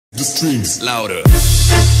The strings louder.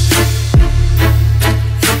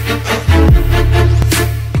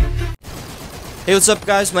 Hey, what's up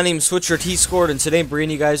guys, my name is T-Scored, and today I'm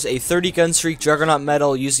bringing you guys a 30 gun streak Juggernaut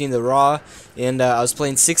medal using the Raw, and I was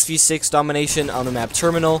playing 6v6 domination on the map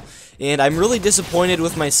Terminal, and I'm really disappointed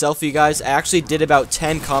with myself, you guys. I actually did about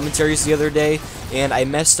 10 commentaries the other day, and I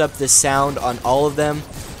messed up the sound on all of them.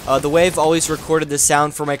 The way I've always recorded the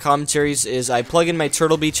sound for my commentaries is I plug in my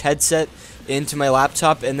Turtle Beach headset into my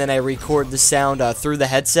laptop, and then I record the sound through the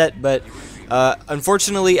headset, but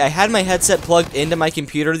unfortunately, I had my headset plugged into my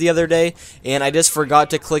computer the other day, and I just forgot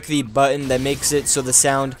to click the button that makes it so the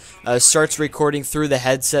sound starts recording through the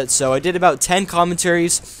headset. So I did about 10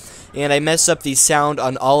 commentaries, and I messed up the sound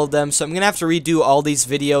on all of them, so I'm going to have to redo all these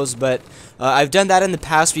videos, but I've done that in the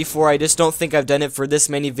past before. I just don't think I've done it for this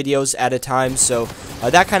many videos at a time, so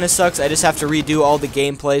that kind of sucks. I just have to redo all the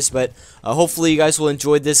gameplays, but hopefully you guys will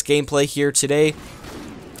enjoy this gameplay here today.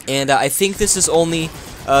 And I think this is only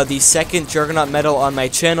the second Juggernaut medal on my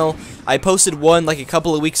channel. I posted one like a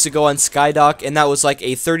couple of weeks ago on Skydock, and that was like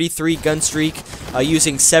a 33 gun streak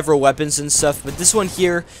using several weapons and stuff, but this one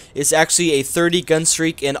here is actually a 30 gun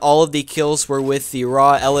streak, and all of the kills were with the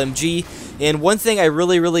Raw LMG. And one thing I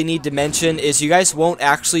really need to mention is you guys won't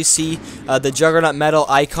actually see the Juggernaut medal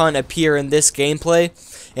icon appear in this gameplay.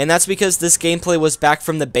 And that's because this gameplay was back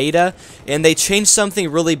from the beta, and they changed something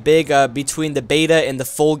really big between the beta and the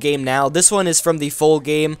full game now. This one is from the full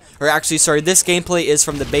game, or actually, sorry, this gameplay is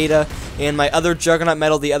from the beta, and my other Juggernaut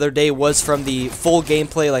medal the other day was from the full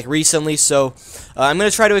gameplay, like recently, so I'm going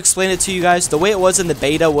to try to explain it to you guys. The way it was in the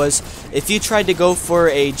beta was, if you tried to go for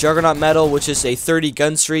a Juggernaut medal, which is a 30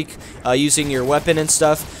 gun streak, using your weapon and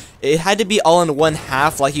stuff, it had to be all in one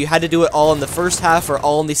half. Like, you had to do it all in the first half or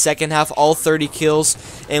all in the second half, all 30 kills.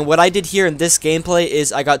 And what I did here in this gameplay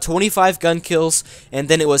is I got 25 gun kills, and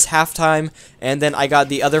then it was halftime, and then I got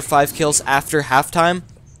the other 5 kills after halftime.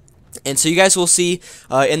 And so you guys will see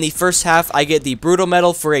in the first half I get the Brutal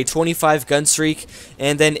medal for a 25 gun streak,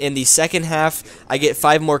 and then in the second half I get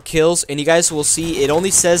 5 more kills, and you guys will see it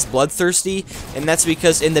only says Bloodthirsty, and that's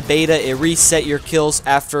because in the beta it reset your kills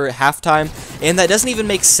after halftime. And that doesn't even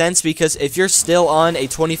make sense, because if you're still on a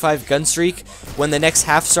 25 gun streak when the next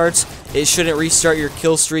half starts, it shouldn't restart your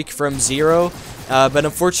kill streak from 0. But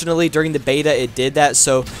unfortunately, during the beta, it did that.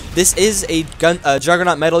 So this is a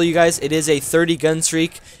Juggernaut medal, you guys. It is a 30 gun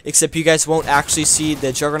streak, except you guys won't actually see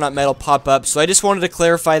the Juggernaut medal pop up. So I just wanted to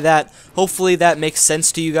clarify that. Hopefully that makes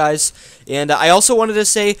sense to you guys. And I also wanted to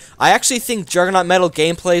say, I actually think Juggernaut medal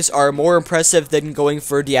gameplays are more impressive than going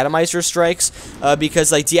for deatomizer strikes,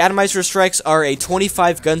 because like deatomizer strikes are a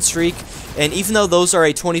 25 gun streak, and even though those are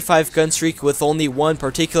a 25 gun streak with only one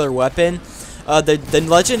particular weapon, the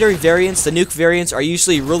legendary variants, the nuke variants, are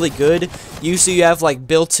usually really good. Usually you have like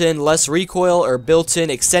built-in less recoil or built-in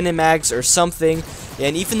extended mags or something.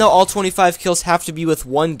 And even though all 25 kills have to be with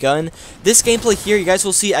one gun, this gameplay here, you guys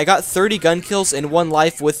will see I got 30 gun kills in one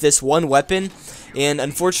life with this one weapon. And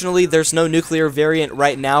unfortunately, there's no nuclear variant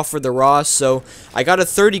right now for the Raw, so I got a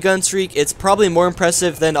 30 gun streak. It's probably more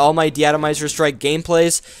impressive than all my deatomizer strike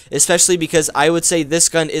gameplays, especially because I would say this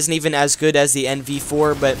gun isn't even as good as the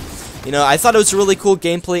NV4, but you know, I thought it was a really cool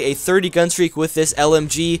gameplay, a 30 gun streak with this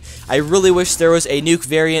LMG. I really wish there was a nuke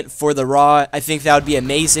variant for the Raw. I think that would be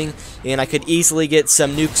amazing, and I could easily get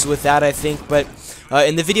some nukes with that, I think. But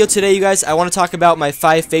in the video today, you guys, I want to talk about my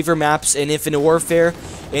 5 favorite maps in Infinite Warfare.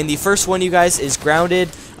 And the first one, you guys, is Grounded.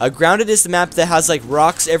 Grounded is the map that has like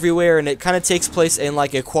rocks everywhere, and it kind of takes place in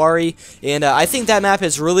like a quarry, and I think that map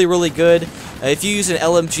is really good. If you use an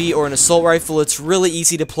LMG or an assault rifle, it's really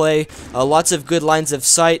easy to play, lots of good lines of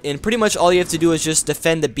sight, and pretty much all you have to do is just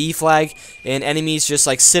defend the B flag, and enemies just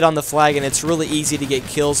like sit on the flag, and it's really easy to get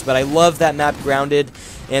kills. But I love that map, Grounded.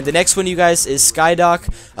 And the next one, you guys, is Skydock.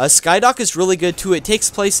 Skydock is really good too. It takes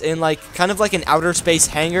place in like kind of like an outer space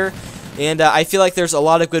hangar, and I feel like there's a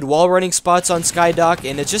lot of good wall running spots on Skydock,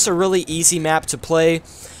 and it's just a really easy map to play.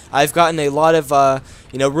 I've gotten a lot of,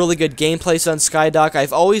 you know, really good gameplays on Skydock.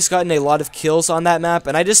 I've always gotten a lot of kills on that map,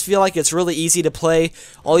 and I just feel like it's really easy to play.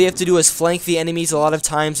 All you have to do is flank the enemies a lot of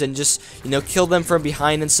times and just, you know, kill them from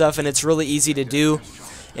behind and stuff, and it's really easy to do.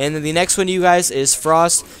 And then the next one, you guys, is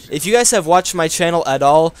Frost. If you guys have watched my channel at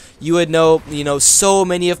all, you would know, so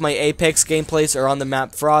many of my Apex gameplays are on the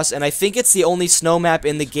map Frost, and I think it's the only snow map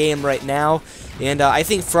in the game right now. And I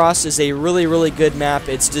think Frost is a really good map.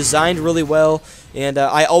 It's designed really well, and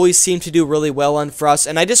I always seem to do really well on Frost,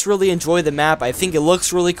 and I just really enjoy the map. I think it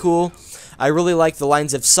looks really cool. I really like the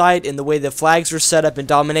lines of sight and the way the flags were set up in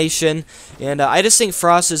Domination, and I just think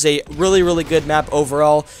Frost is a really good map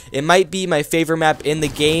overall. It might be my favorite map in the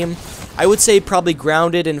game. I would say probably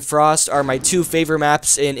Grounded and Frost are my two favorite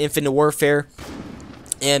maps in Infinite Warfare.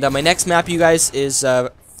 And my next map, you guys, is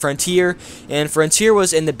Frontier, and Frontier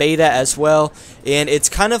was in the beta as well, and it's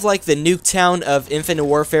kind of like the Nuketown of Infinite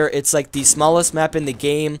Warfare. It's like the smallest map in the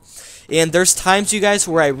game, and there's times, you guys,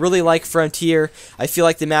 where I really like Frontier. I feel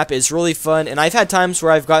like the map is really fun, and I've had times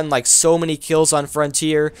where I've gotten like so many kills on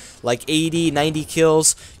Frontier, like 80, 90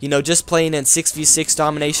 kills, you know, just playing in 6v6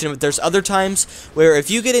 domination. But there's other times where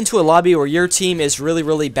if you get into a lobby where your team is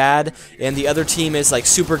really bad and the other team is like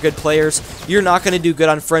super good players, you're not going to do good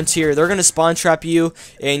on Frontier. They're going to spawn trap you,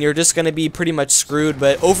 and you're just going to be pretty much screwed.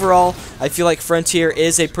 But overall, I feel like Frontier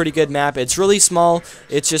is a pretty good map. It's really small,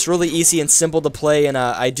 it's just really easy and simple to play, and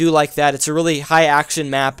I do like that. It's a really high action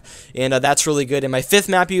map, and that's really good. And my fifth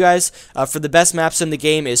map, you guys, for the best maps in the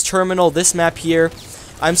game is Terminal. This map here,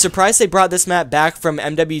 I'm surprised they brought this map back from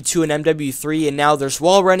MW2 and MW3, and now there's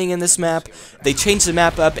wall running in this map. They changed the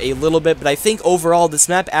map up a little bit, but I think overall this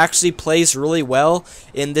map actually plays really well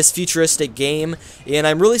in this futuristic game, and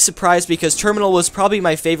I'm really surprised because Terminal was probably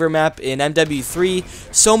my favorite map in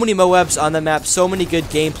MW3. So many MOABs on the map, so many good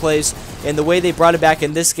gameplays, and the way they brought it back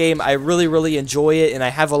in this game, I really enjoy it, and I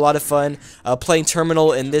have a lot of fun playing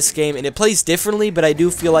Terminal in this game. And it plays differently, but I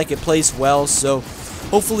do feel like it plays well. So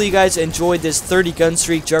hopefully you guys enjoyed this 30 gun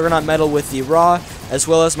streak Juggernaut medal with the Raw, as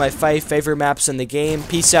well as my 5 favorite maps in the game.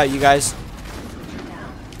 Peace out, you guys.